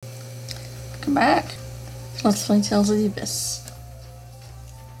Welcome back. Let's play Tales of the Abyss.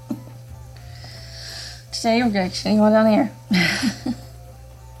 Today we're going to continue on down here.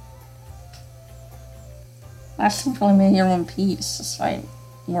 Last time probably made it in one piece, despite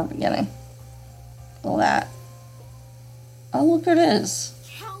more beginning. All that. Oh, look who it is.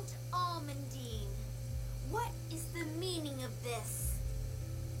 Count Almondine, what is the meaning of this?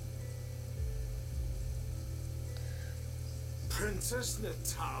 Princess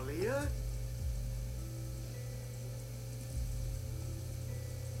Natalia?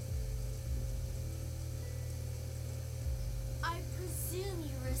 I presume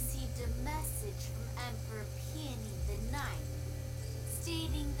you received a message from Emperor Peony the Ninth,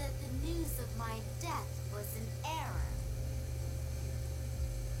 stating that the news of my death was an error.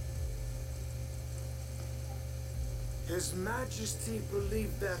 His Majesty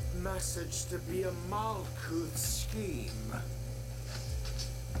believed that message to be a Malkuth scheme.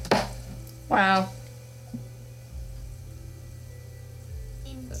 Wow.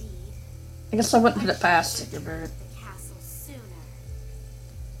 Indeed. I guess I wouldn't put it past you, Bird. The castle sooner.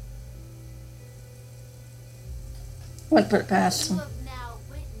 Wouldn't put it past You him. have now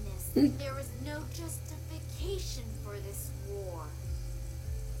witnessed that there is no justification for this war.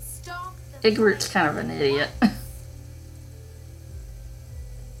 Stop the Igor's kind of an idiot.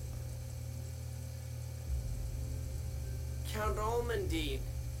 Count Almondine,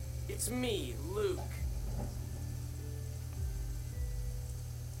 it's me, Luke.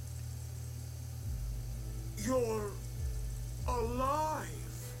 You're alive!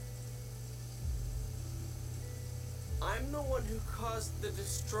 I'm the one who caused the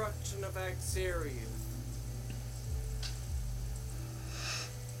destruction of Axarius.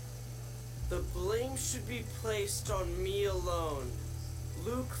 The blame should be placed on me alone,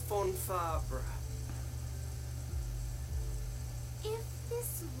 Luke von Fabre. If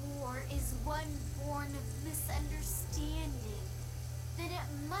this war is one born of misunderstanding, then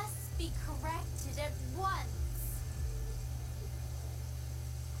it must be corrected at once.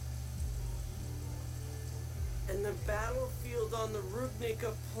 And the battlefield on the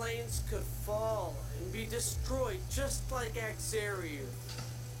Rudnica Plains could fall and be destroyed just like Axarius.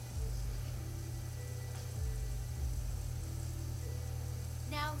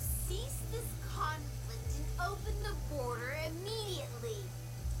 Now cease this conflict and open the border immediately.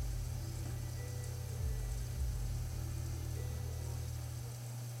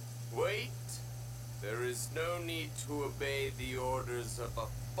 Wait. There is no need to obey the orders of a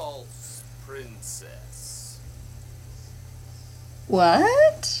false princess.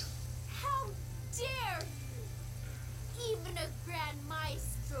 What? How dare you! Even a Grand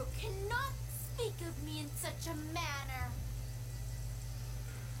Maestro cannot speak of me in such a manner.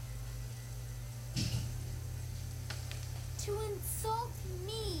 To insult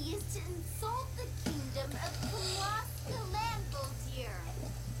me is to insult the kingdom of Kalaska Landvaldir.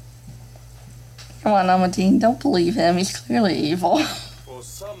 Come on, Amadine, don't believe him. He's clearly evil. For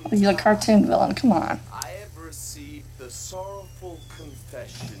some He's a time, cartoon villain, come on. I have received the sorrowful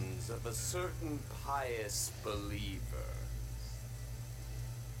confessions of a certain pious believer.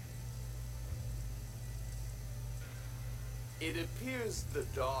 It appears the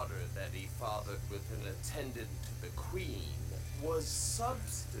daughter that he fathered with an attendant to the queen was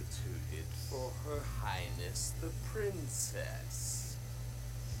substituted for Her Highness the Princess.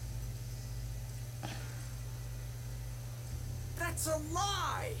 That's a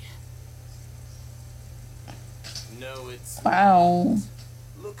lie! No, it's Wow. not.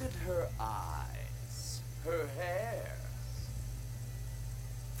 Look at her eyes, her hair.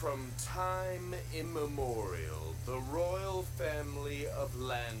 From time immemorial, the royal family of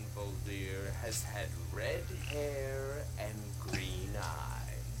Landvaldir has had red hair and green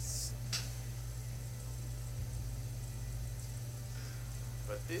eyes.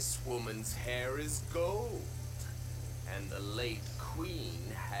 But this woman's hair is gold, and the late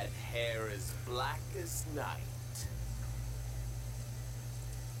queen had hair as black as night.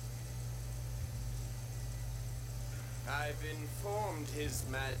 I've informed His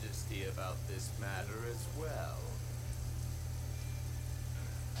Majesty about this matter as well.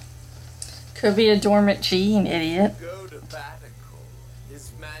 Could be a dormant gene, idiot. Go to Batical.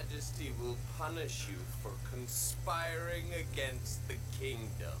 His Majesty will punish you for conspiring against the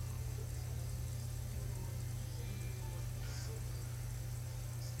kingdom.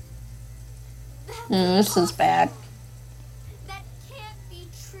 This is bad. That can't be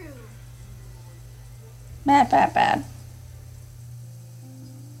true. Bad, bad, bad.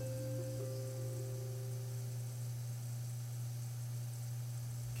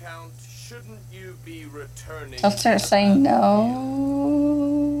 Count, shouldn't you be returning? I'll start saying no.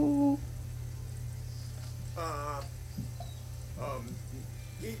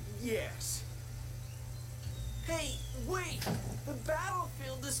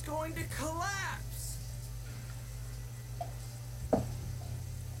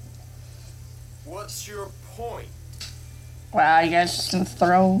 What's your point? Wow, you guys just gonna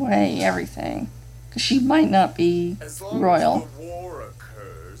throw away everything. Because she might not be As long royal. as the war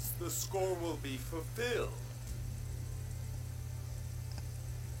occurs, the score will be fulfilled.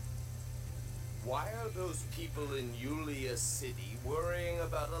 Why are those people in Yulia City worrying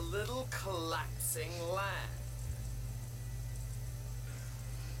about a little collapsing land?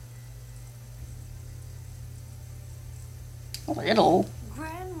 Little.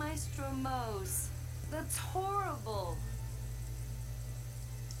 Grand Maestro Mose, that's horrible.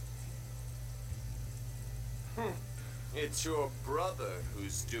 It's your brother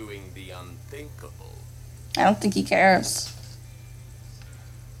who's doing the unthinkable. I don't think he cares.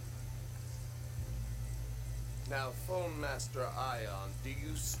 Now, Phone Master Ion, do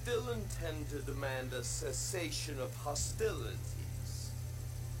you still intend to demand a cessation of hostilities?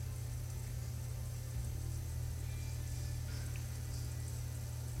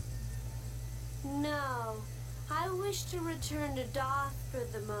 No, I wish to return to Doth for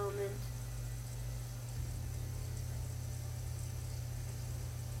the moment.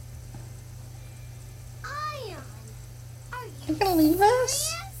 Ion, are you You're gonna leave us?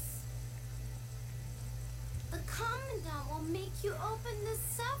 serious? The Commandant will make you open the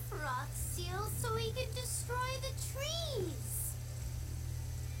Sephiroth seal so he can destroy the trees.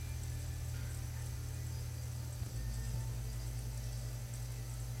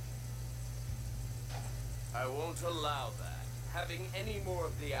 I won't allow that. Having any more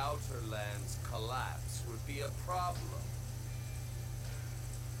of the Outer Lands collapse would be a problem.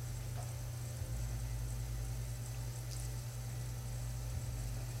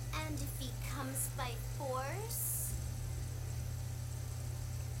 And if he comes by force?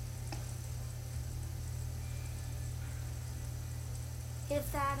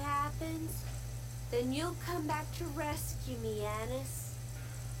 If that happens, then you'll come back to rescue me, Annis.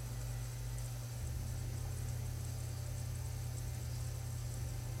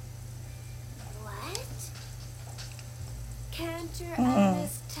 What? Cantor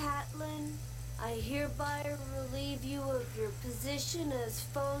Annis Tatlin, I hereby relieve you of your position as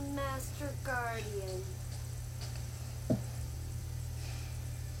Phone Master Guardian.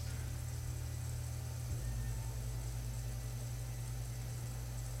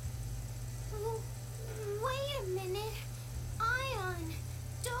 Wait a minute. Ion,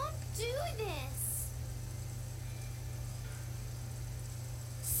 don't do this.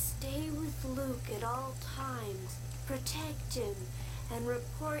 Stay with Luke at all times, protect him, and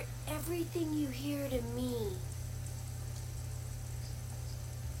report everything you hear to me.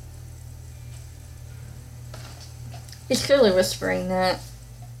 He's clearly whispering that.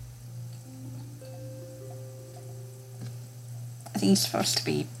 I think he's supposed to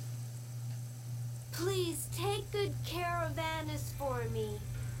be. Please take good care of Annis for me.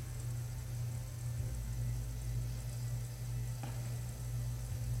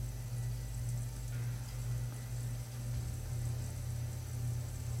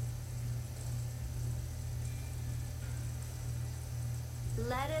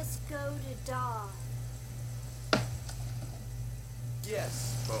 Let us go to Doth.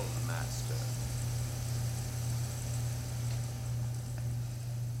 Yes, Phone Master.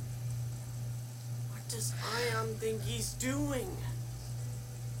 What does Ion think he's doing?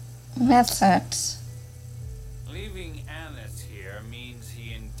 That sucks. Leaving Annis here means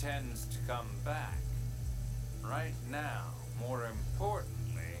he intends to come back. Right now, more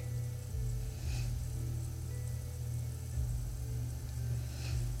importantly,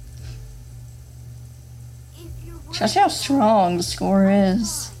 If you're worried Shows how strong the score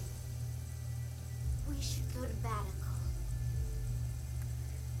is. we should go to Batical.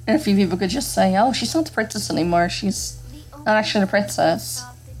 And a few people could just say, oh, she's not the princess anymore. She's The not actually the princess.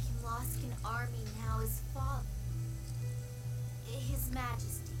 Stop the Kimlaskan army now is father. His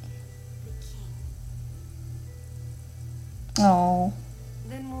Majesty, the King. Oh.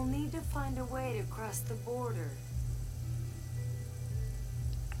 Then we'll need to find a way to cross the border.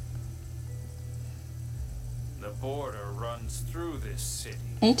 the border runs through this city.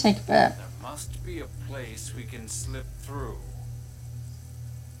 Hey, take a bet. There must be a place we can slip through.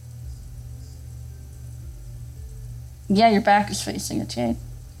 Yeah, your back is facing it, Jade.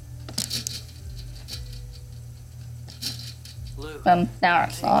 Luke, Now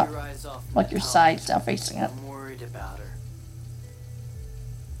it's take not. your eyes off Like my your pal. side's now facing it. I'm worried about her.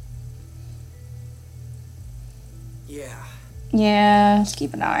 Yeah. Yeah, let's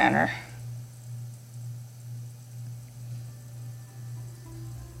keep an eye on her.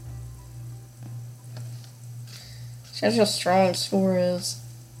 Shows how strong score is.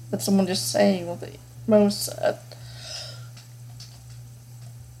 But someone just saying what the most said.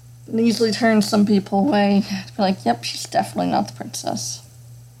 It easily turns some people away. Be like, yep, she's definitely not the princess.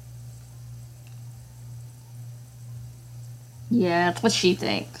 Yeah, it's what she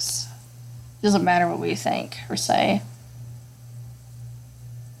thinks. Doesn't matter what we think or say.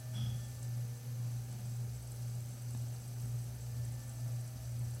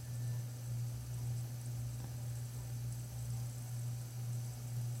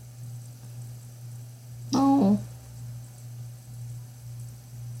 Oh.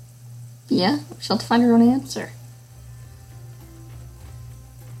 Yeah, she'll have to find her own answer.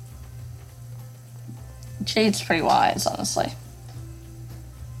 Jade's pretty wise, honestly.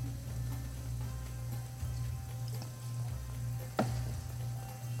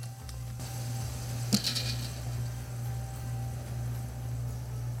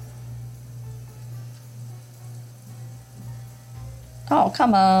 Oh,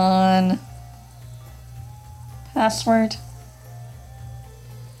 come on. Password.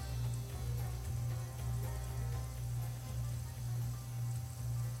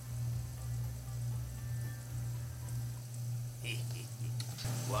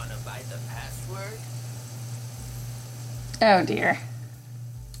 Wanna buy the password? Oh dear.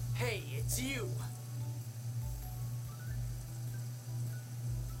 Hey, it's you.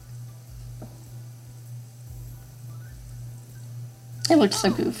 It looks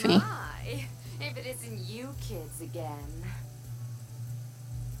so goofy. My, if it isn't you kids again.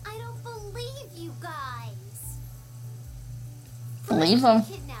 I don't believe you guys. Believe them.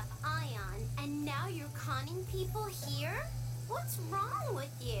 Kidnap Ion, and now you're conning people here? What's wrong with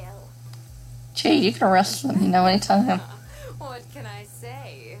you? Jade, you can arrest them, anytime. What can I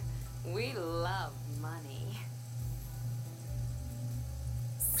say? We love money.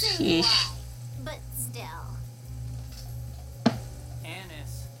 So Sheesh. why? But still.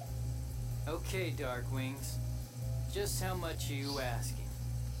 Annis. Okay, Darkwings. Just how much are you asking?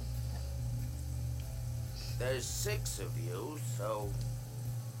 There's 6 of you, so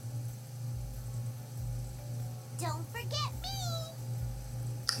Don't forget me.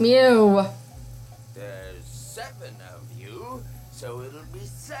 Mew. there's 7 of you, so it'll be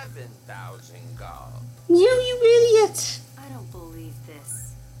 7,000 gold. Mew, you idiot. I don't believe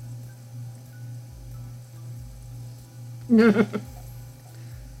this.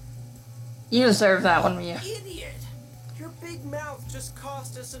 You deserve that one, Mew. Idiot! Your big mouth just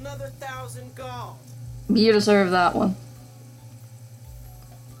cost us another 1,000 gold. You deserve that one.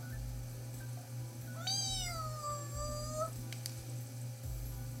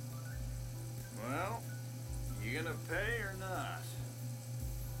 Well, you gonna pay or not?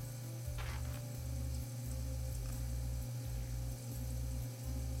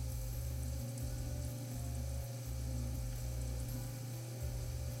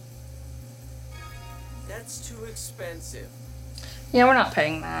 That's too expensive. Yeah, we're not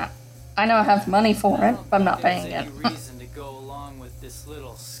paying that. I know I have money for it, but I'm not paying There's it. any reason to go along with this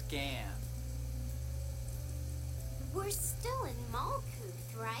little scam. We're still in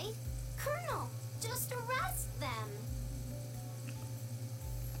Malkuth, right? Colonel, just arrest them.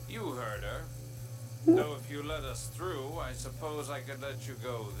 You heard her. Though if you let us through, I suppose I could let you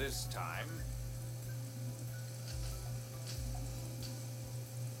go this time.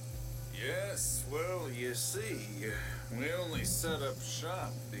 Yes, well, you see, we only set up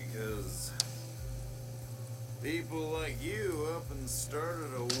shop because people like you up and started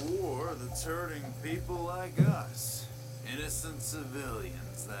a war that's hurting people like us. Innocent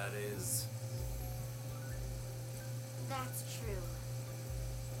civilians, that is. That's true.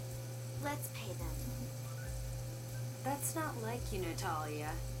 Let's pay them. That's not like you, Natalia.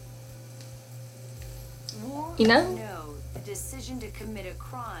 War You know? or no, the decision to commit a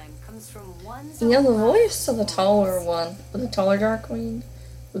crime comes from one's You know, the own voice of the life. taller one, with the taller Darkwing,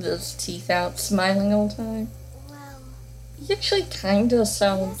 with his teeth out, smiling all the time. Well, He actually kinda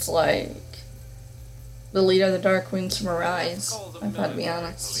sounds like the leader of the Darkwings from Arise, Call the I've got to be military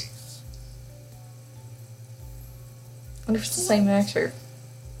honest. police. I wonder if it's the same actor.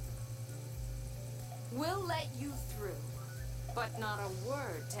 We'll let you through, but not a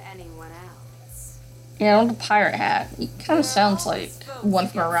word to anyone else. Yeah, on the pirate hat, he kind of sounds We're all like folks one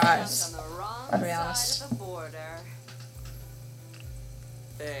who from get Arise. stuck on the wrong I'll be side honest. of the border.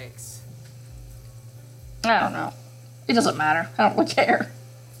 Thanks. I don't know. It doesn't matter. I don't really care.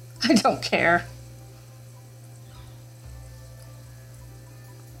 I don't care.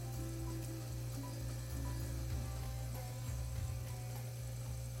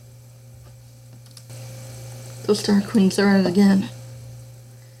 Those Darkwings are at it again.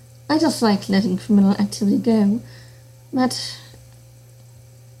 I just like letting criminal activity go, but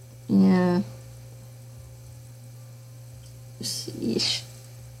yeah. Sheesh.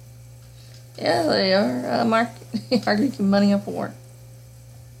 Yeah, they are are making money up war.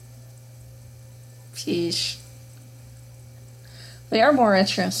 Sheesh. They are more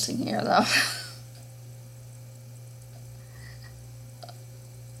interesting here, though.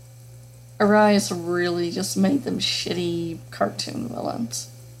 Arise really just made them shitty cartoon villains.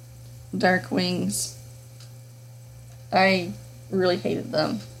 Dark Wings. I really hated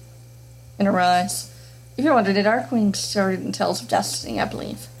them in Arise. If you're wondering, Dark Wings started in Tales of Destiny, I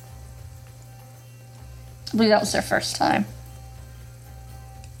believe. I believe that was their first time.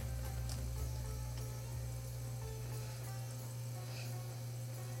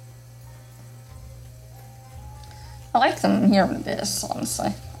 I like them here in Abyss,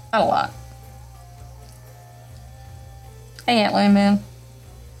 honestly. Not a lot. Hey, Antlion Man.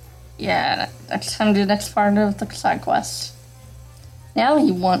 Yeah, next time do the next part of the side quest. Now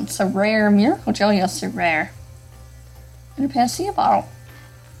he wants a rare miracle jelly. Yes, a rare. And a Panacea bottle.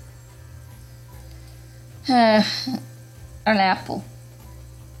 An apple.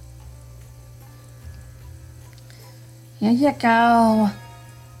 Here you go.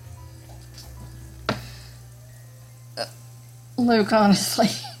 Luke, honestly.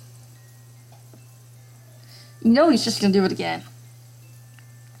 You know he's just gonna do it again.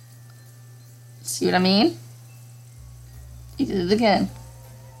 See what I mean? He did it again.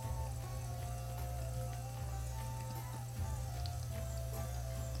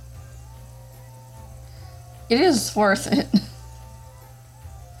 It is worth it.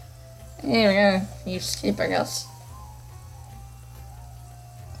 Here we go. You escape, I guess.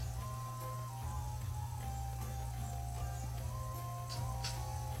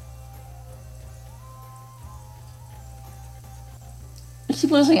 I keep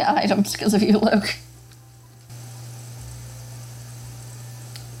losing items because of you, Luke.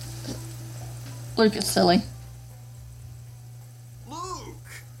 Luke is silly.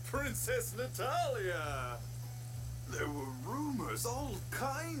 Luke! Princess Natalia! There were rumors, all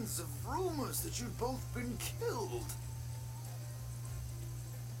kinds of rumors that you'd both been killed.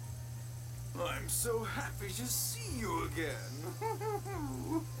 I'm so happy to see you again.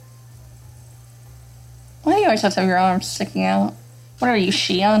 Why do you always have to have your arms sticking out? What are you,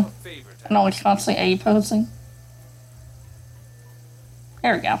 Shion? And always constantly A posing?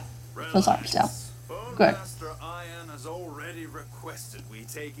 There we go. Those arms down. Good. Master Ion has already requested we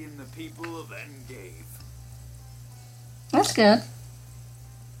take in the people of Engave. That's good.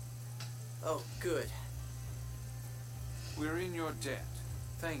 Oh, good. We're in your debt.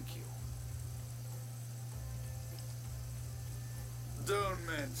 Thank you. Don't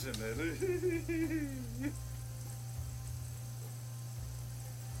mention it.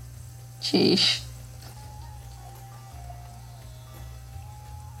 Sheesh.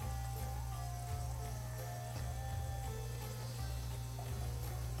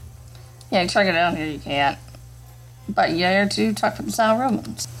 Yeah, try to get down here, you can't. But you dare to talk to the South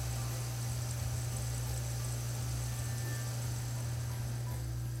Romans.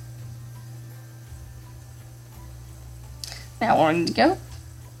 Now where do we need to go?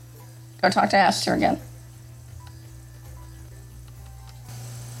 Go talk to Aster again.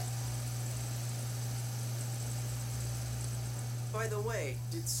 By the way,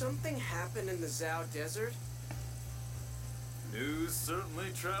 did something happen in the Zhao Desert? News certainly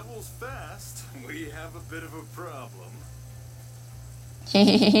travels fast. We have a bit of a problem.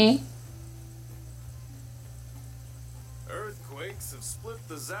 Hehehe. Earthquakes have split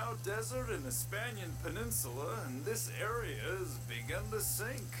the Zhao Desert and the Hispanian Peninsula, and this area has begun to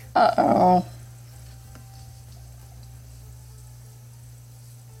sink. Uh-oh.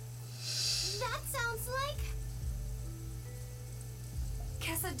 That sounds like...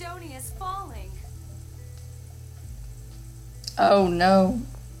 Macedonia's falling. Oh no.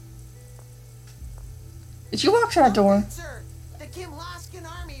 Did you walk through our door? Sir, the Kimlaskan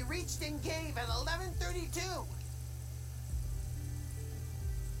army reached Engave at 11:32.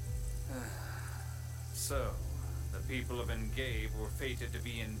 So, the people of Engave were fated to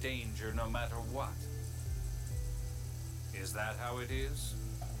be in danger no matter what. Is that how it is?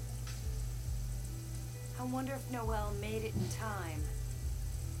 I wonder if Noelle made it in time.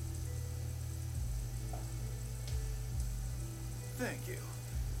 Thank you.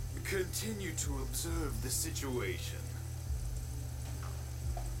 Continue to observe the situation.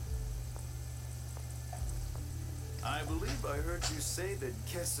 I believe I heard you say that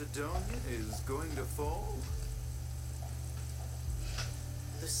Macedonia is going to fall?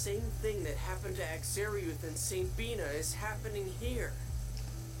 The same thing that happened to Axariuth and St. Bina is happening here.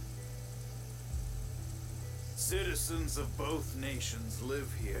 Citizens of both nations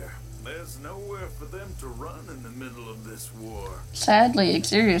live here. There's nowhere for them to run in the middle of this war. Sadly,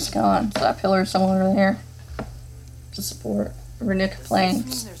 Xeria's gone, so that pillar's somewhere over there to support Runic Does this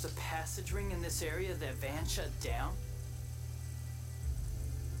Plains. mean there's a passage ring in this area that Van shut down?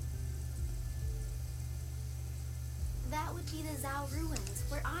 That would be the Zao ruins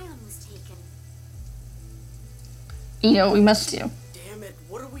where Ion was taken. You know what we must do? Damn it,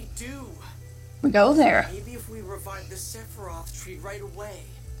 what do we do? We go there. Maybe if we revive the Sephiroth tree right away.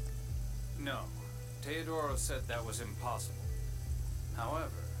 No. Teodoro said that was impossible. However,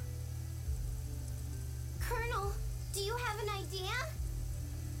 Colonel, do you have an idea?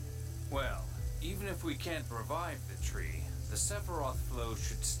 well, even if we can't revive the tree, the Sephiroth flow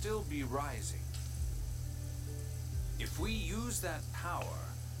should still be rising. If we use that power,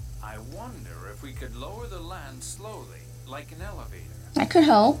 I wonder if we could lower the land slowly, like an elevator. That could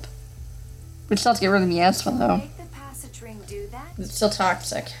help. We'd still have to get rid of the miasma, though. Make the passage ring do that? It's still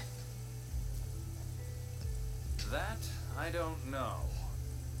toxic. That, I don't know.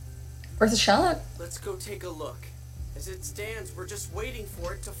 Worth a shot. Let's go take a look. As it stands, we're just waiting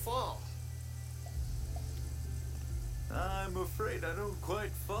for it to fall. I'm afraid I don't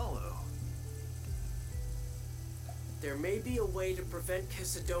quite follow. There may be a way to prevent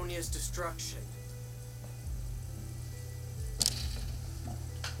Casedonia's destruction.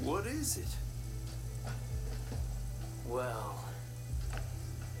 What is it? Well,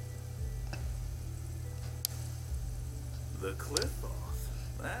 The Cliff-Off?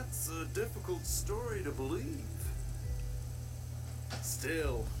 That's a difficult story to believe.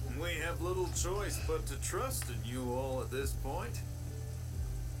 Still, we have little choice but to trust in you all at this point.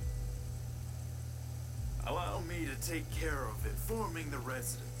 Allow me to take care of informing the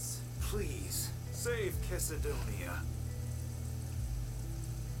residents. Please, save Casedonia.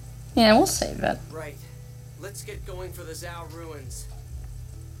 Yeah, we'll save it. right. Let's get going for the Zao ruins.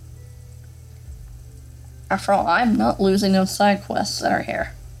 After all, I'm not losing those side quests that are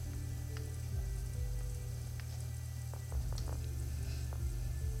here.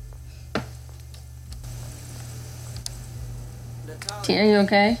 Natalia, Tyr, you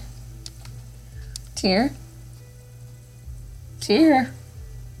okay? Tyr? Tyr?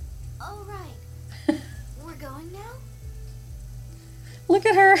 All right. We're going now? Look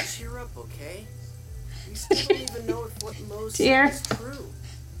at her. cheer up, okay? We still don't even know if what Mo Dear. said is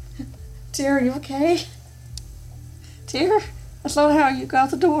true. Tyr, are you okay? Tyr? That's not how you got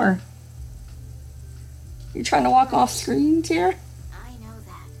out the door. You trying to walk off screen, Tyr? I know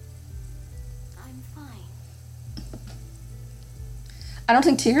that. I'm fine. I don't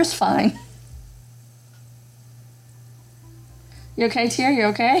think Tyr's fine. You okay, Tyr? You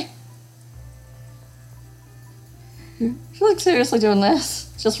okay? She's like seriously doing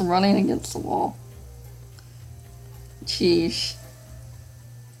this. Just running against the wall. Sheesh.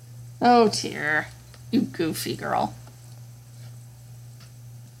 Oh, Tyr. You goofy girl.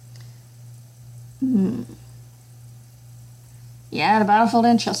 Yeah, the battlefield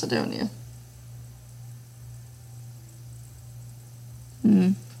in Chesedonia.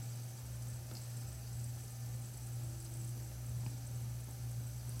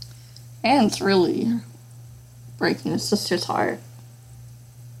 And it's really breaking his sister's heart.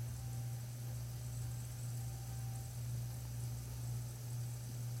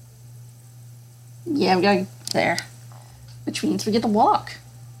 Yeah, we gotta get there. Which means we get to walk.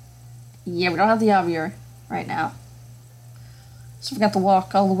 Yeah, we don't have the Avier right now. So we got to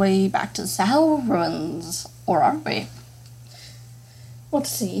walk all the way back to Zao ruins. Or are we? Let's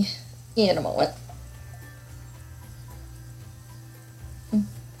see. In a moment.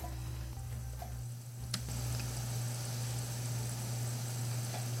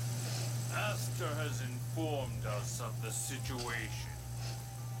 Aster has informed us of the situation.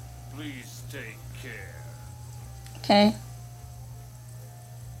 Please take care. Okay.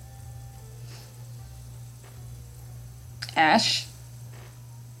 Ash.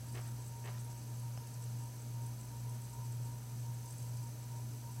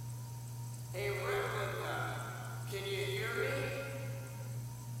 Hey, Replica, can you hear me?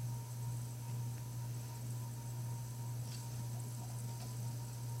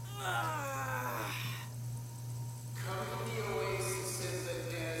 Come to the oasis in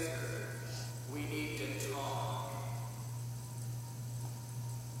the desert. We need to talk.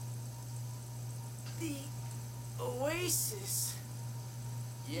 The oasis?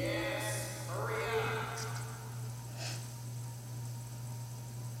 Yes, hurry up.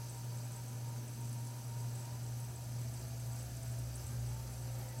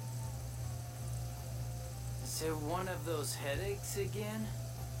 Is it one of those headaches again?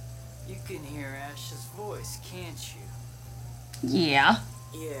 You can hear Ash's voice, can't you? Yeah.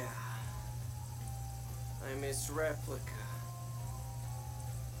 Yeah. I'm his replica.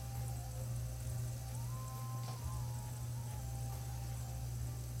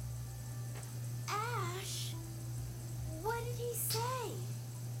 Ash, what did he say?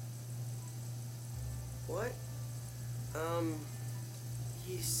 What?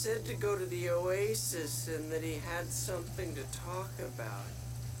 He said to go to the Oasis and that he had something to talk about.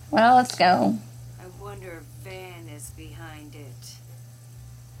 Well, let's go. I wonder if Van is behind it.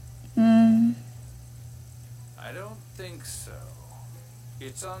 I don't think so.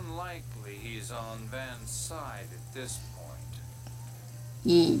 It's unlikely he's on Van's side at this point.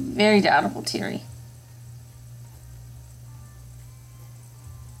 Very doubtful theory.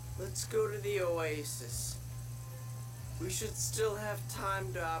 Let's go to the Oasis. We should still have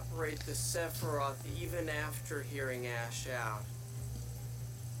time to operate the Sephiroth even after hearing Ash out.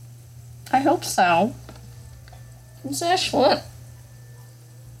 I hope so. Who's Ash what?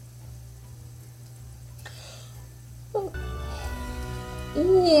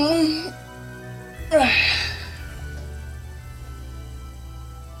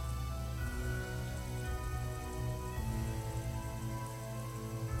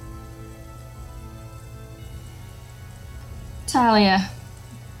 Talia.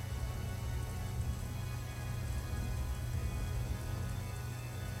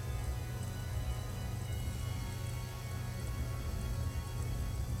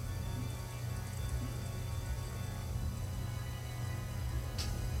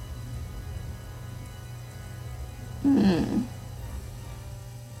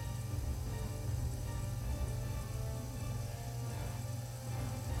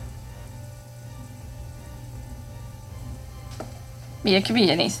 Yeah, it could be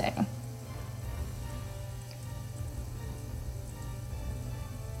anything.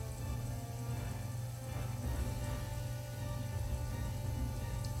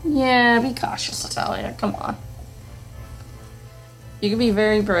 Yeah, be cautious, Natalia. Come on. You can be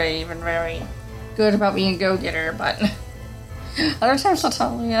very brave and very good about being a go-getter, but other times,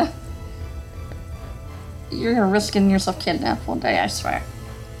 Natalia, you're gonna risk getting yourself kidnapped one day, I swear.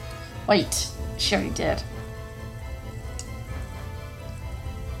 Wait, she already did.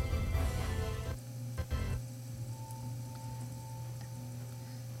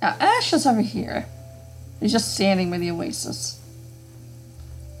 Now, Ash is over here. He's just standing by the Oasis.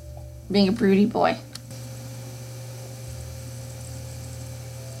 Being a broody boy.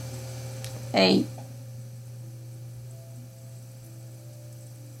 Hey.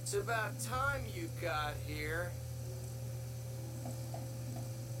 It's about time you got here.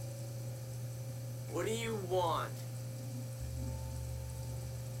 What do you want?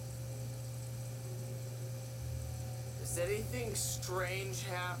 Has anything strange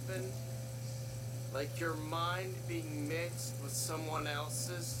happened? Like your mind being mixed with someone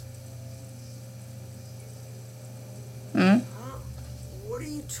else's? Hmm? Huh? What are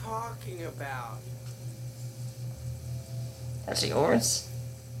you talking about? That's yours.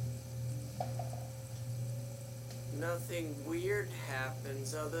 Nothing weird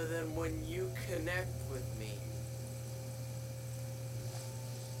happens other than when you connect with me.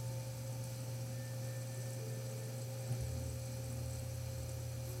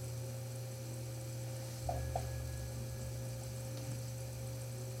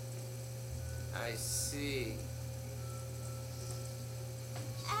 I see.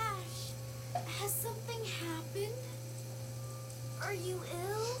 Ash, has something happened? Are you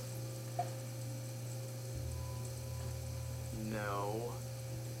ill? No.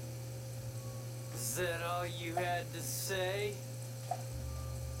 Is that all you had to say?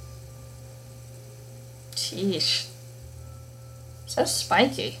 Sheesh. So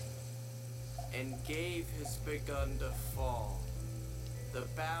spiky. And Gave has begun to fall. The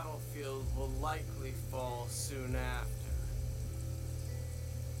battlefield will likely fall soon after.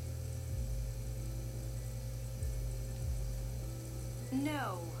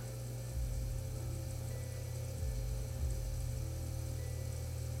 No.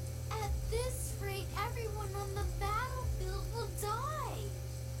 At this rate, everyone on the battlefield will die.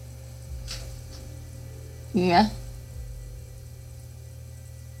 Yeah.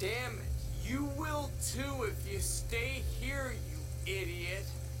 Damn it, you will too if you stay here, you idiot.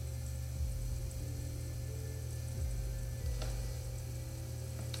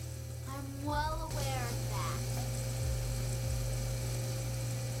 I'm well aware of that.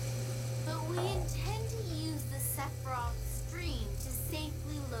 But we intend to use the Sephiroth stream to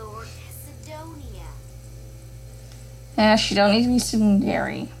safely lower Macedonia. Ash, you don't need to be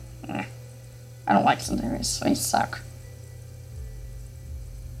tsundere. I don't like tsunderes. They suck.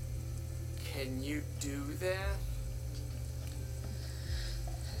 Can you do that?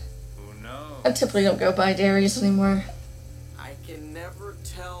 Who knows? I typically don't go by dairies anymore. I can never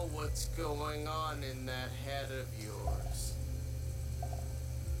tell what's going on in that head of yours.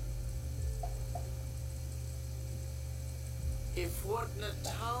 If what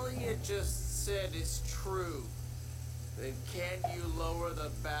Natalia just said is true, then can't you lower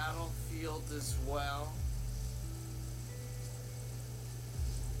the battlefield as well?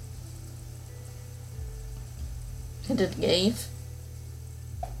 I did Gave.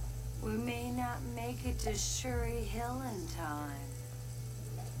 We may not make it to Shuri Hill in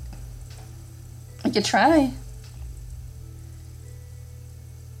time. I could try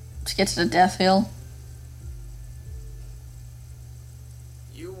to get to the Death Hill.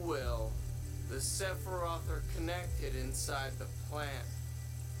 You will. The Sephiroth are connected inside the plant.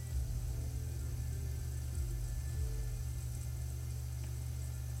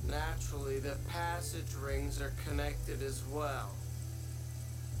 Naturally, the passage rings are connected as well.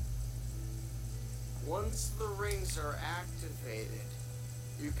 Once the rings are activated,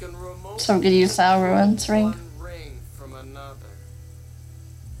 you can remotely So I'm gonna use Sauron's ring. one ring from another.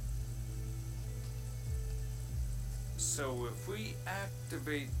 So if we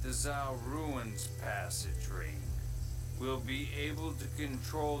activate the Zao Ruins passage ring, we'll be able to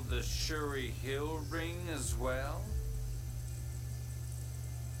control the Shuri Hill ring as well?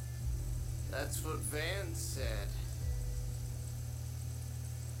 That's what Van said.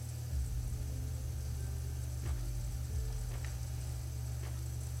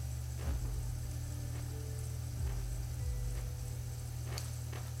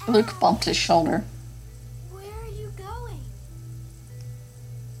 Luke bumped his shoulder. Where are you going?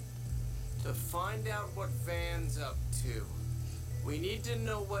 To find out what Van's up to, we need to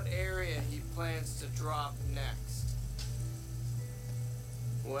know what area he plans to drop next.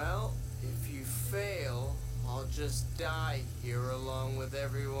 Well, if you fail, I'll just die here along with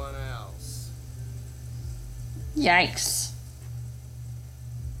everyone else. Yikes.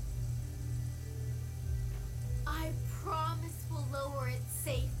 I promise we'll lower it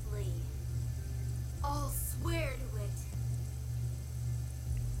safely. I'll swear to it.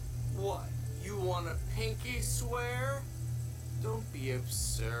 What? You want a pinky swear? Don't be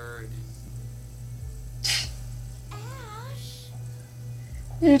absurd. Ash?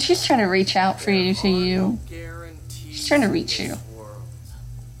 Dude, she's trying to reach out for you to There are you. no guarantees She's trying to in reach this you. world.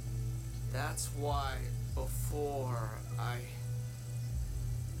 That's why before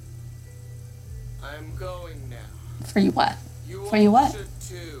I'm going now. For you what? You For you all what? should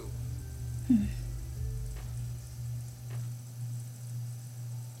too.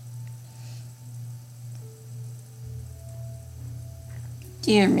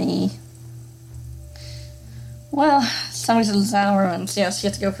 Dear me. Well, somebody's in Sauron's. Yes, you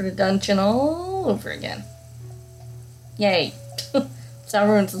have to go for the dungeon all over again. Yay.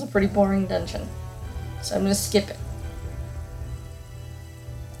 Sauron's is a pretty boring dungeon. So I'm gonna skip it.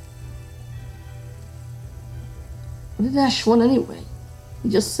 What did Ash want anyway? He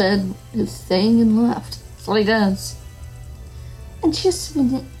just said his thing and left. That's what he does. And just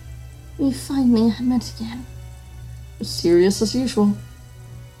when we finally met again. As serious as usual.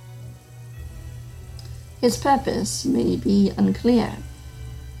 His purpose may be unclear,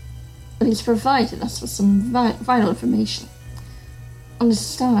 but he's provided us with some vital information on the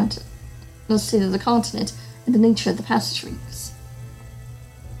start, the state of the continent, and the nature of the passage rings.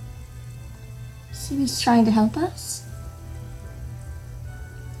 So he's trying to help us?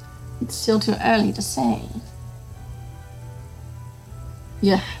 It's still too early to say.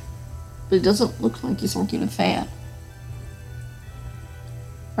 Yeah, but it doesn't look like he's working with Van.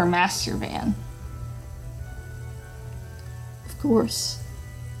 Or Master Van. Of course,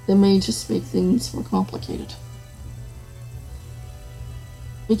 it may just make things more complicated.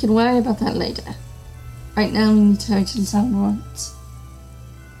 We can worry about that later. Right now, we need to hurry to the Southern Woods.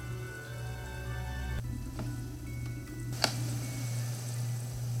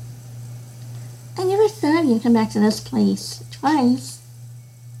 I never thought you'd come back to this place twice.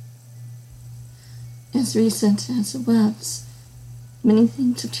 As recent as it was, many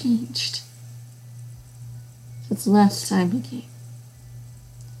things have changed since the last time he came.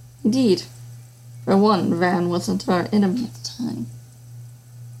 Indeed, for one, Van wasn't our enemy at the time.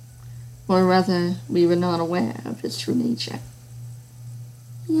 Or rather, we were not aware of his true nature.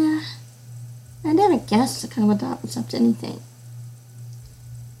 Yeah, I never guessed the Commandant was up to anything.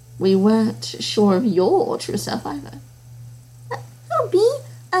 We weren't sure of your true self either. Oh, B?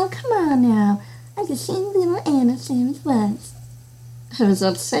 Oh, come on now. I'm the same little Anna Sam was. I was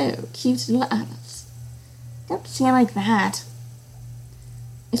not so cute and honest. Don't say like that.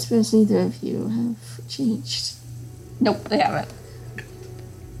 I suppose neither of you have changed. Nope, they haven't.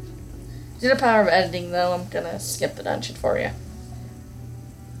 Due to the power of editing, though, I'm gonna skip the dungeon for you.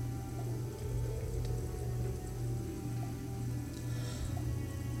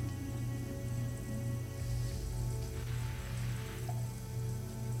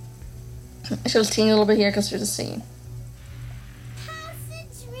 I should have teeny a little bit here because there's a scene.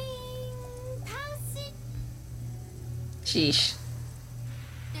 Passage ring, passage. Sheesh.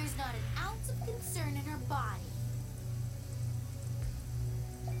 There's not an ounce of concern in her body.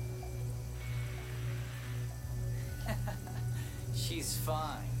 She's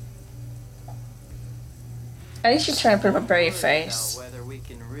fine. I think she's trying to put up a brave Worried face. about whether we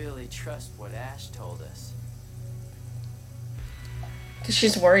can really trust what Ash told us. Because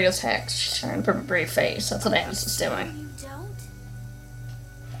she's worried as heck. She's trying to put up a brave face. That's what Alice is doing. You don't?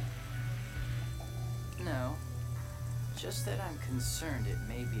 No. Just that I'm concerned it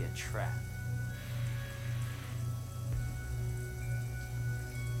may be a trap.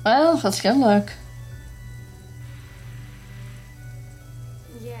 Well, let's go look.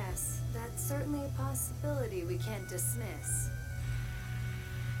 Yes, that's certainly a possibility we can't dismiss.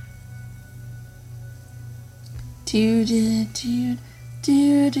 Do do do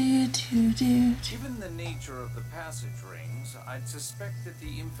do do do do. Given the nature of the passage rings, I'd suspect that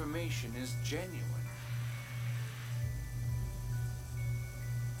the information is genuine.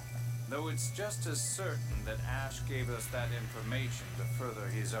 Though it's just as certain that Ash gave us that information to further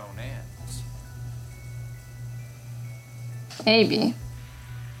his own ends. Maybe.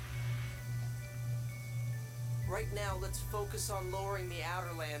 Right now, let's focus on lowering the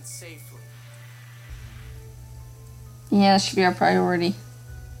Outer Lands safely. Yeah, that should be our priority.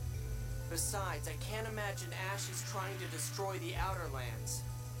 Besides, I can't imagine Ash is trying to destroy the Outer Lands.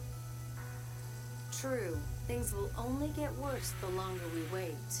 True. Things will only get worse the longer we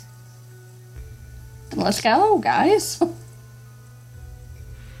wait. Let's go, guys.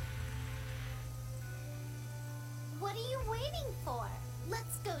 What are you waiting for?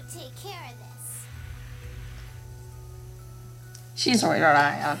 Let's go take care of this. She's worried about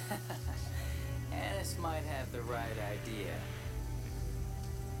Ion. Annis might have the right idea.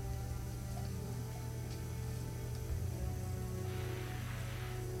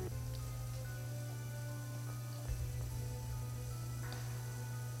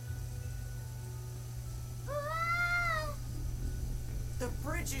 Ah! The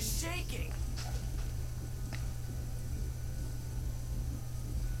bridge is shaking!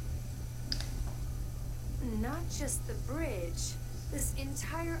 Not just the bridge. This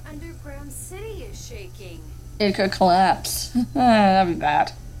entire underground city is shaking. It could collapse. That'd be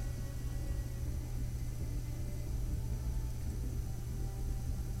bad.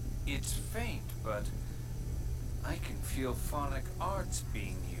 It's faint, but I can feel phonic arts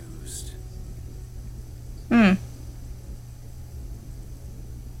being used. Hmm.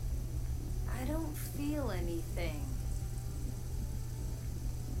 I don't feel anything.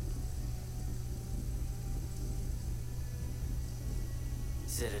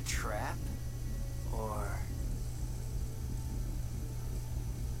 Is it a trap? Or...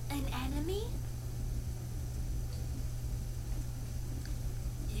 An enemy?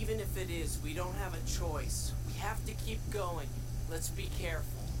 Even if it is, we don't have a choice. We have to keep going. Let's be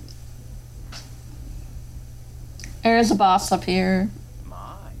careful. There's a boss up here.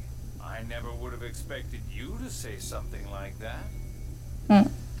 My, I never would have expected you to say something like that. Hmm.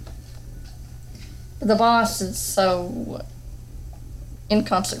 The boss is so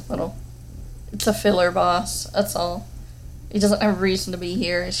inconsequential. It's a filler boss, that's all. He doesn't have a reason to be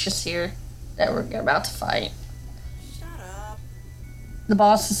here, it's just here that we're about to fight. Shut up. The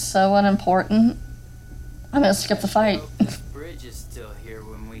boss is so unimportant. I'm gonna skip the fight. Hope this bridge is still here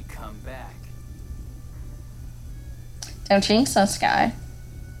when we come back. Don't jinx us, guy.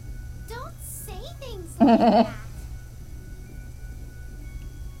 Don't say things like that.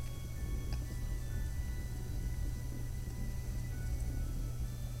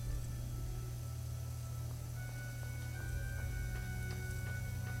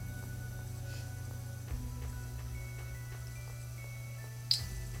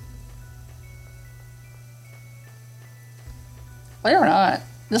 Believe it or not,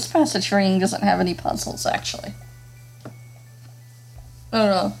 this passage ring doesn't have any puzzles, actually. I don't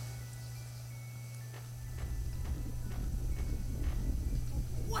know.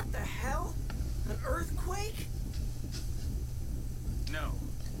 What the hell? An earthquake? No,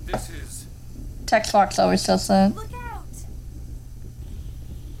 this is... Text box always does that. Look out!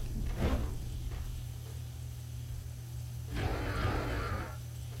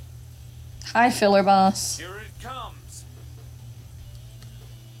 Hi, filler boss. Here it comes.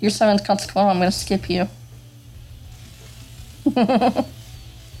 You're so inconsequential, I'm gonna skip you.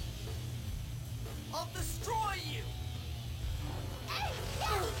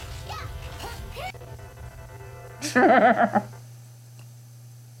 Rest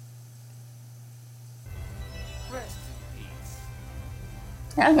in peace.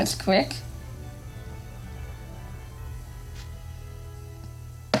 That was quick.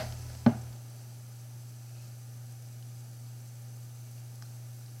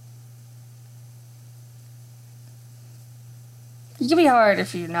 It can be hard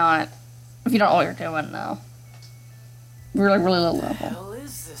if you don't know what you're doing though. Really low What the level. hell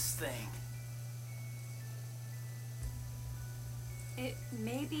is this thing? It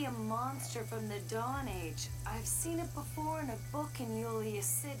may be a monster from the Dawn Age. I've seen it before in a book in Yulia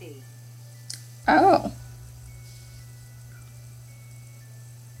City. Oh.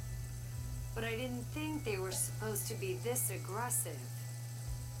 But I didn't think they were supposed to be this aggressive.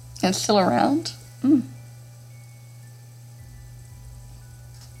 It's still around? Hmm.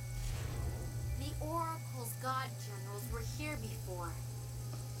 The Oracle's god generals were here before.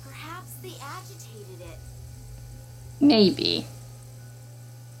 Perhaps they agitated it. Maybe.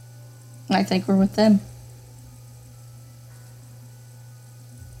 I think we're with them.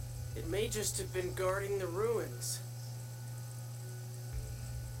 It may just have been guarding the ruins.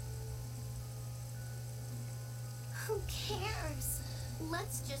 Who cares?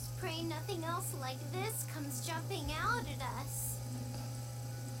 Let's just pray nothing else like this comes jumping out at us.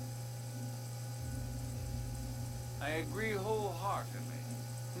 I agree wholeheartedly.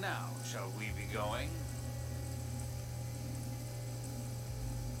 Now, shall we be going?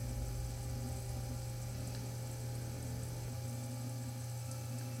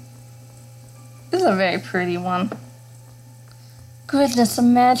 This is a very pretty one. Goodness,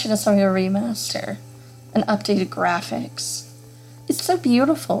 imagine it's having a remaster and updated graphics. It's so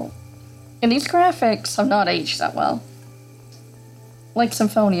beautiful. And these graphics have not aged that well. Like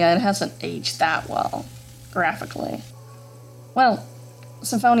Symphonia, it hasn't aged that well, graphically. Well,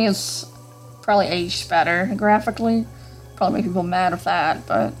 Symphonia's probably aged better graphically. Probably make people mad with that,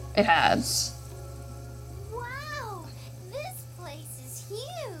 but it has. Wow, this place is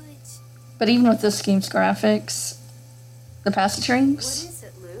huge. But even with this game's graphics, the passage What rings is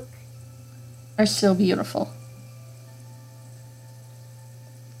it, Luke? are still beautiful.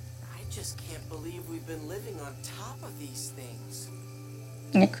 I just can't believe we've been living on top of these things.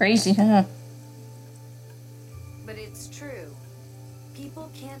 You're crazy, huh? But it's true.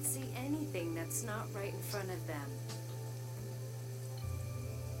 People can't see anything that's not right in front of them.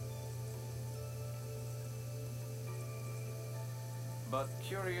 But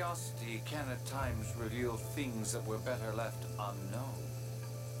curiosity can at times reveal things that were better left unknown.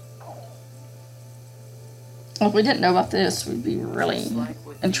 Well, if we didn't know about this, we'd be really Just like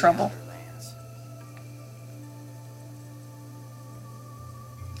with in the trouble. Outer Lands.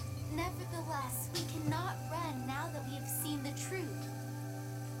 Nevertheless, we cannot run now that we have seen the truth.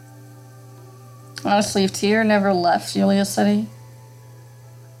 Honestly, if Tyr never left Yulia City,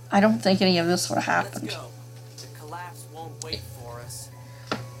 I don't think any of this would have Let's happened. go. The collapse won't wait for us.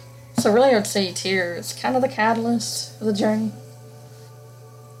 So really, I'd say Tyr is kind of the catalyst for the journey.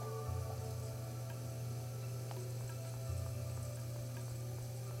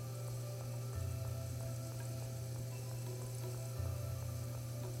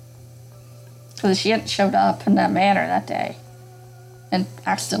 Because she hadn't showed up in that manner that day and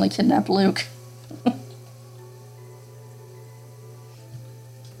accidentally kidnapped Luke.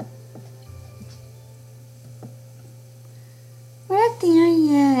 We're not there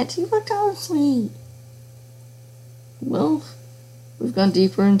yet. You look all sweet. Well, we've gone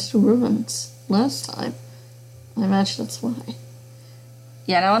deeper into the ruins last time. I imagine that's why.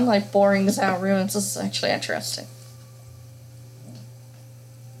 Yeah, now unlike boring Zao ruins, this is actually interesting.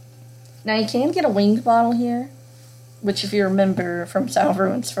 Now you can get a winged bottle here, which if you remember from Zao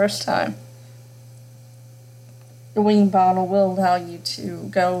ruins first time, the winged bottle will allow you to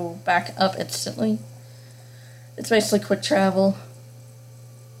go back up instantly. It's basically quick travel,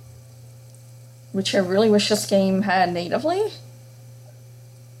 which I really wish this game had natively.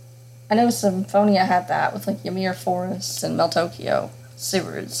 I know Symphonia had that with like Ymir Forest and Meltokyo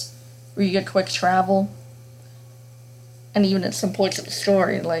sewers, where you get quick travel. And even at some points of the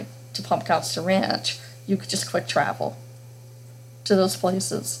story, like to Pumpkowster Ranch, you could just quick travel to those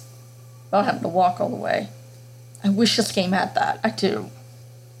places without having to walk all the way. I wish this game had that. I do.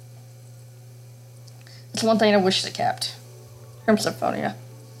 It's one thing I wish they kept from Symphonia.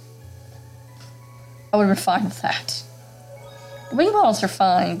 I would have been fine with that. The wing bottles are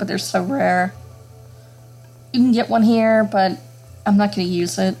fine, but they're so rare. You can get one here, but I'm not going to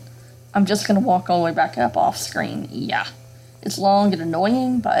use it. I'm just going to walk all the way back up off screen. Yeah. It's long and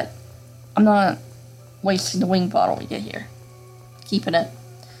annoying, but I'm not wasting the wing bottle we get here. Keeping it.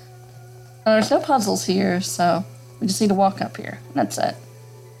 There's no puzzles here, so We just need to walk up here. That's it.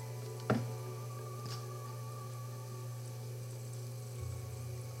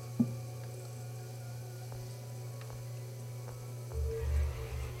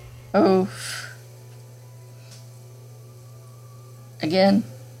 Oh. Again.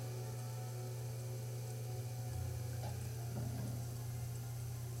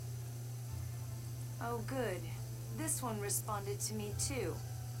 Oh, good. This one responded to me too.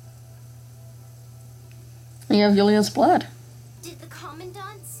 We have Yulia's blood. Did the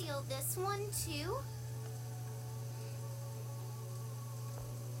Commandant seal this one too?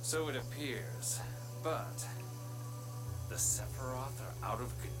 So it appears. But the Sephiroth are out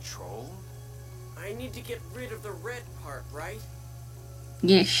of control? I need to get rid of the red part, right?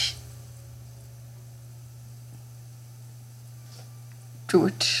 Yes. Do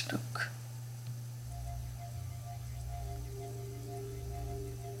it, look.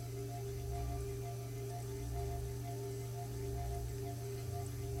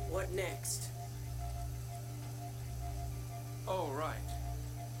 What next? Oh, right.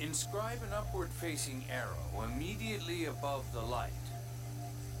 Inscribe an upward-facing arrow immediately above the light.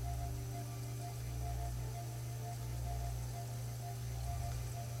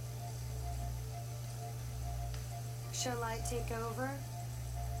 Shall I take over?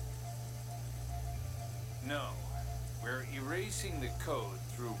 No. We're erasing the code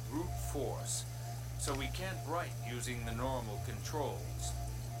through brute force, so we can't write using the normal controls.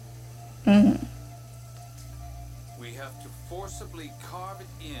 We have to forcibly carve it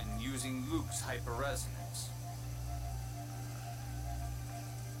in using Luke's hyperresonance.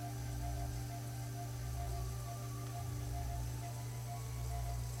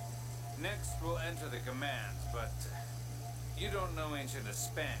 Next, we'll enter the commands, but you don't know ancient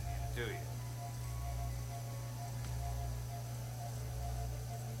Espanian, do you?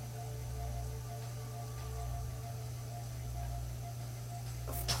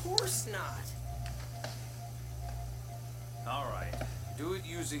 Of course not. All right. Do it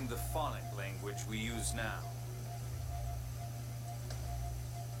using the phonic language we use now.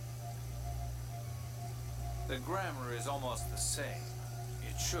 The grammar is almost the same.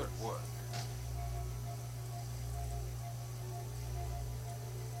 It should work.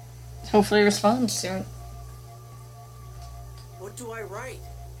 Hopefully it responds soon. What do I write?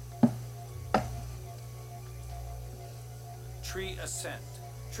 Tree ascent.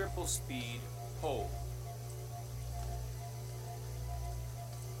 Triple speed. Hold.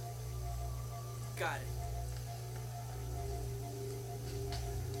 Got it.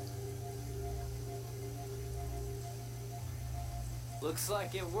 Looks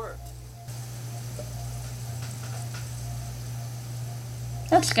like it worked.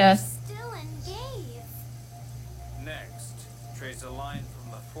 That's good. Still engaged. Next, trace a line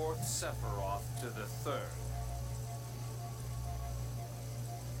from the fourth Sephiroth to the third.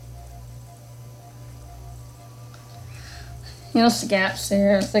 You notice the gaps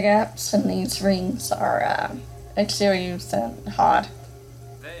there? The gaps in these rings are Exterius and Hod.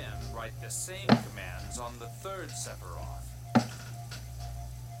 Then write the same commands on the third Sephiroth.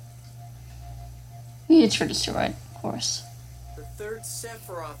 Each for destroyed, of course. The third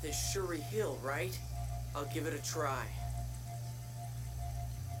Sephiroth is Shuri Hill, right? I'll give it a try.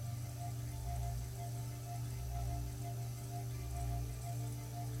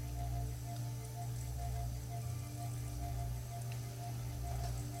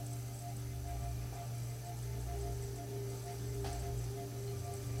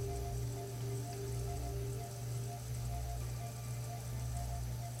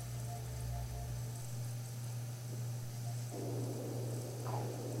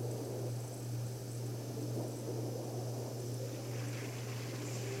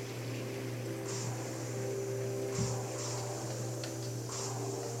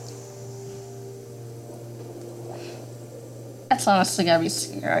 That's honestly gotta be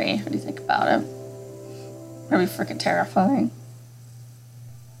scary. What do you think about it? Probably freaking terrifying.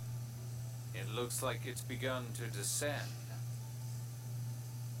 It looks like it's begun to descend.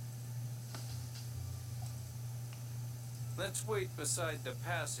 Let's wait beside the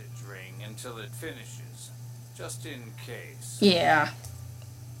passage ring until it finishes, just in case. Yeah.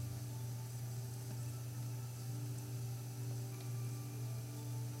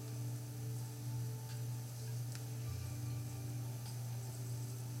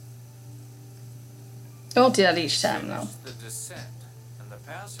 Don't do that each time, though. Finish the descent, and the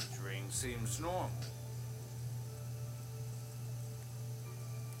passage ring seems normal.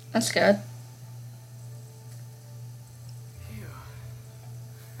 That's good.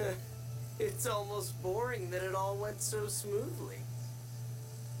 Phew. It's almost boring that it all went so smoothly.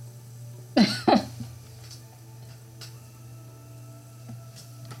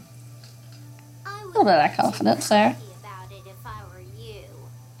 little bit of confidence there. About it if I were you.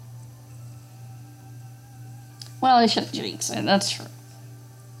 Well, I shouldn't jinx it, that's true.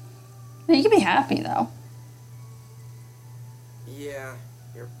 But you can be happy, though. Yeah,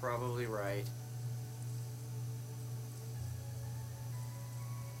 you're probably right.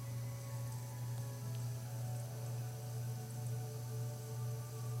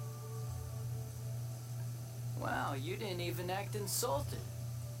 Wow, you didn't even act insulted.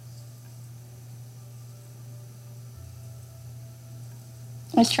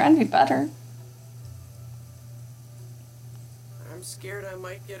 I was trying to be better. I'm scared I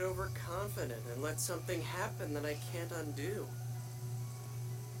might get overconfident and let something happen that I can't undo.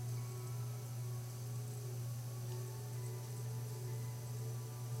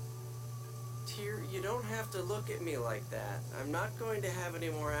 Tyr, you don't have to look at me like that. I'm not going to have any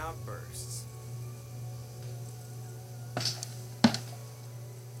more outbursts.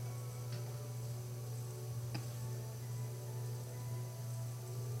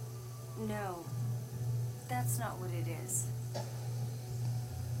 No, that's not what it is.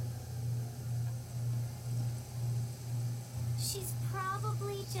 She's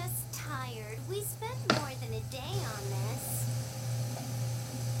probably just tired. We spent more than a day on this.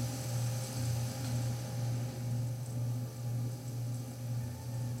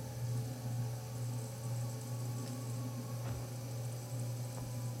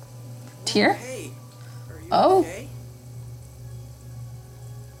 Tyr? Hey, are you Oh. okay?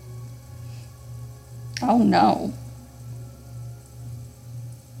 Oh no.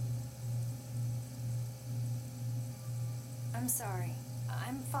 I'm sorry.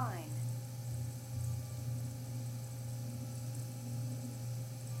 I'm fine.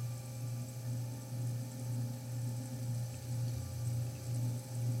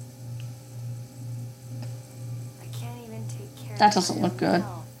 I can't even take care That of doesn't my look own good.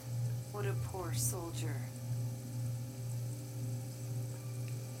 health. What a poor soldier.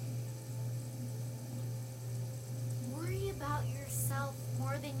 Worry about yourself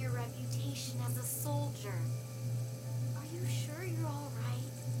more than your reputation as a soldier. Are you sure you're all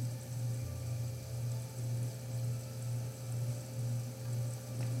right?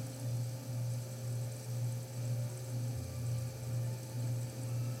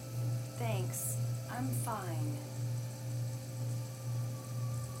 Thanks. I'm fine.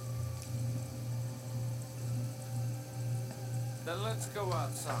 Then let's go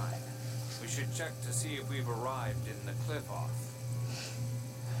outside. We should check to see if we've arrived in the cliff off.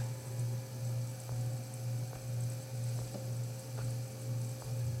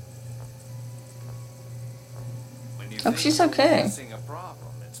 When you Hope think she's you're okay. witnessing a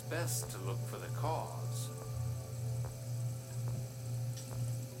problem, it's best to look for the cause.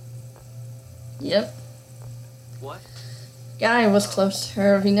 Yep. What? Guy was close to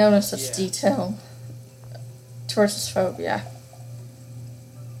her. He noticed such Yeah. detail towards his phobia.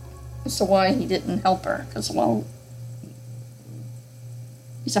 As to why he didn't help her. Because, well,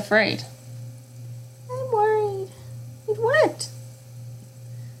 he's afraid. I'm worried. With what?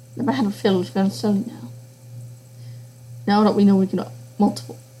 The battlefield is going to sell you now. Now that we know we can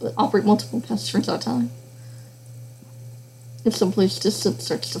operate multiple test strings at a time. If someplace distant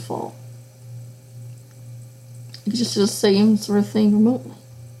starts to fall. You can just do the same sort of thing remotely.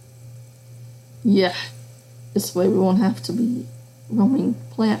 Yeah. This way we won't have to be roaming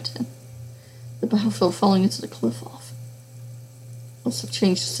plant and the battlefield falling into the cliff off. Let's have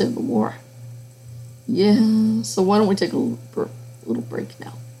changed the state of the war. Yeah, so why don't we take a little break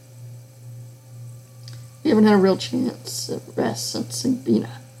now? We haven't had a real chance at rest since St.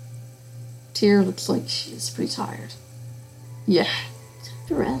 Bina. Tyr looks like she's pretty tired. Yeah, time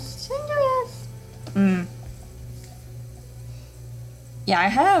to rest. Time to rest. Yeah, I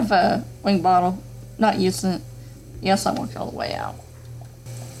have a wing bottle. Not using it. Yes, I walked all the way out.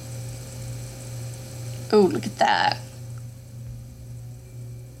 Oh, look at that.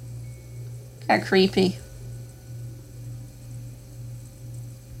 Kinda creepy.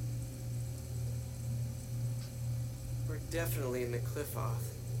 We're definitely in the cliff off.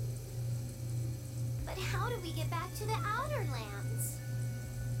 But how do we get back to the Outer Lands?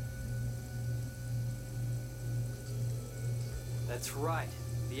 That's right.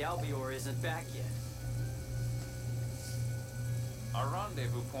 The Albior isn't back yet. Our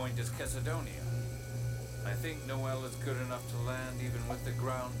rendezvous point is Chesidonia. I think Noel is good enough to land even with the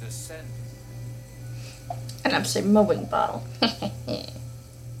ground descending. And I'm saving my wing bottle.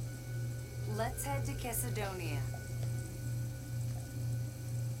 Let's head to Chesidonia.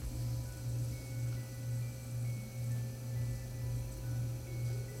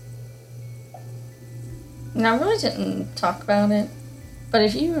 Now, I really didn't talk about it, but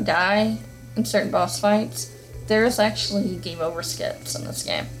if you die in certain boss fights, there's actually game over skits in this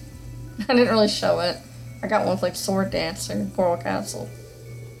game. I didn't really show it. I got one with like Sword Dancer and Coral Castle.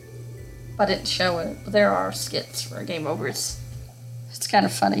 But I didn't show it. But there are skits for game overs. It's kind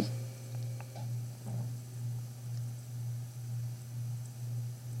of funny.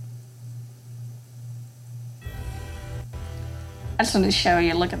 I just wanted to show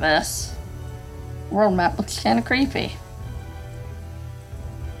you, look at this. World map looks kind of creepy.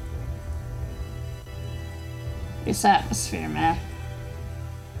 It's atmosphere, man.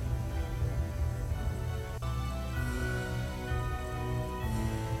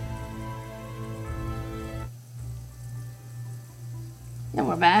 Yeah,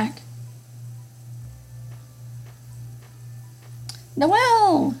 we're back.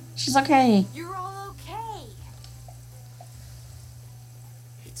 Noelle! She's okay. You're all okay.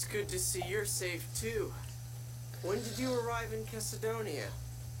 It's good to see you're safe too. When did you arrive in Cassidonia?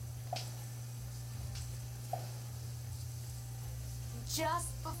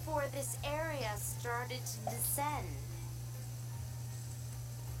 Just before this area started to descend.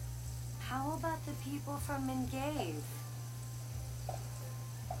 How about the people from Mingave?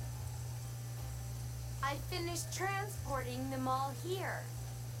 I finished transporting them all here.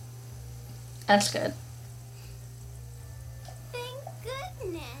 That's good. Thank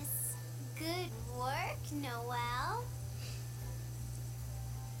goodness. Good work, Noelle.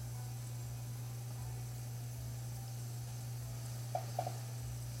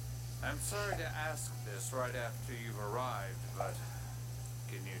 I'm sorry to ask this right after you've arrived, but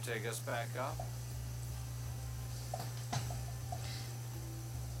can you take us back up?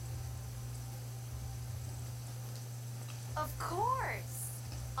 Of course.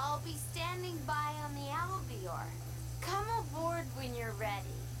 I'll be standing by on the Albior. Come aboard when you're ready.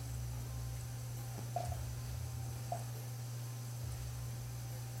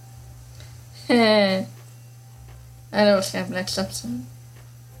 I know what's gonna happen next episode.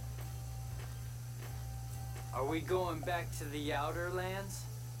 Are we going back to the Outer Lands?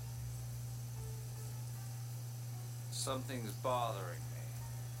 Something's bothering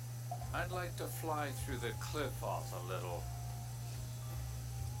me. I'd like to fly through the cliff off a little.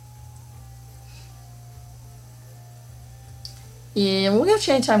 Yeah, we'll give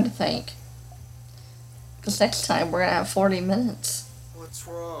you time to think. Because next time we're gonna have 40 minutes. What's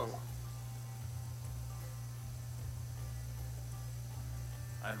wrong?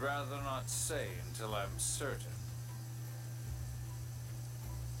 I'd rather not say until I'm certain.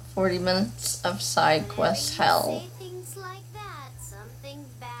 40 minutes of side quest hell. Whenever you say things like that, something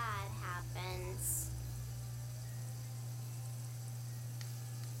bad happens.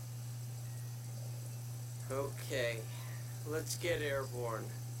 Okay, let's get airborne.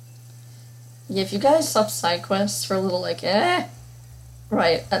 Yeah, if you guys stop side quests for a little like,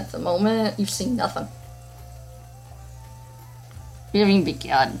 right at the moment, you've seen nothing. You haven't even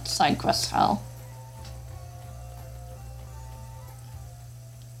begun side quest hell.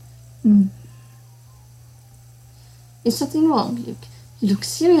 Is something wrong, Luke? You look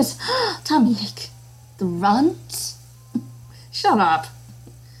serious. Tommy, like, the runs? Shut up.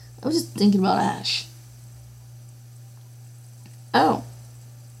 I was just thinking about Ash. Oh.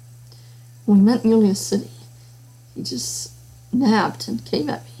 When we met in Yulia City, he just napped and came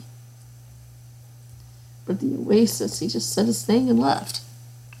at me. But the Oasis, he just said his thing and left.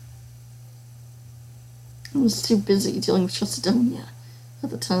 I was too busy dealing with Chestonia at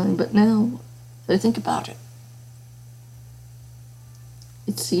the time, but now that I think about it,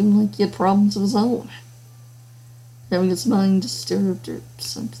 it seemed like he had problems of his own, having his mind disturbed or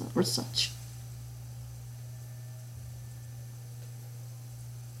something or such.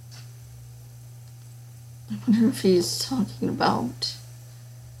 I wonder if he's talking about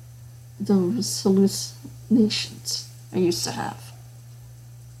those hallucinations I used to have.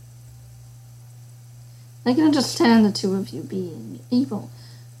 I can understand the two of you being able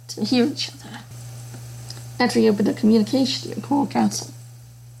to hear each other after you opened a communication to you in Coral Castle.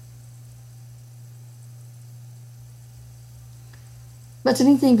 But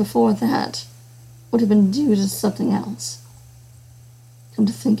anything before that would have been due to something else. Come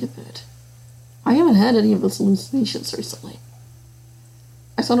to think of it, I haven't had any of those hallucinations recently.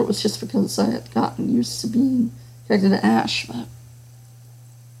 I thought it was just because I had gotten used to being connected to Ash, but...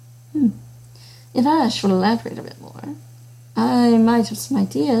 If Ash would elaborate a bit more, I might have some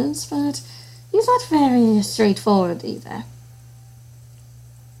ideas, but he's not very straightforward either.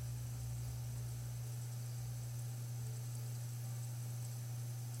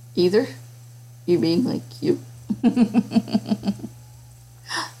 Either? You mean like you?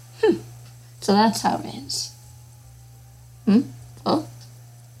 So that's how it is. Oh?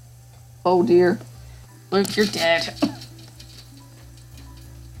 Oh dear. Luke, you're dead.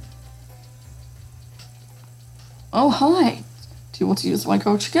 Oh, hi. Do you want to use my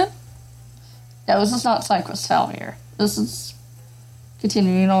coach again? Yeah, this is not SideQuest Hell here. This is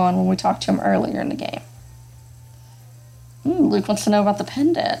continuing on when we talked to him earlier in the game. Luke wants to know about the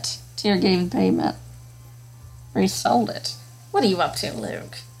pendant. Tyr gave in payment. Or he sold it. What are you up to,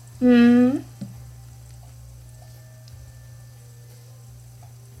 Luke?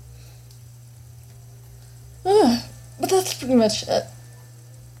 But that's pretty much it.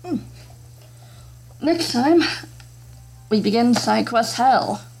 Next time, we begin SideQuest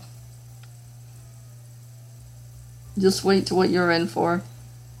Hell. Just wait to what you're in for.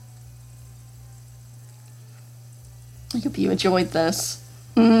 I hope you enjoyed this.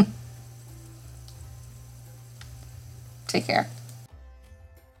 Take care.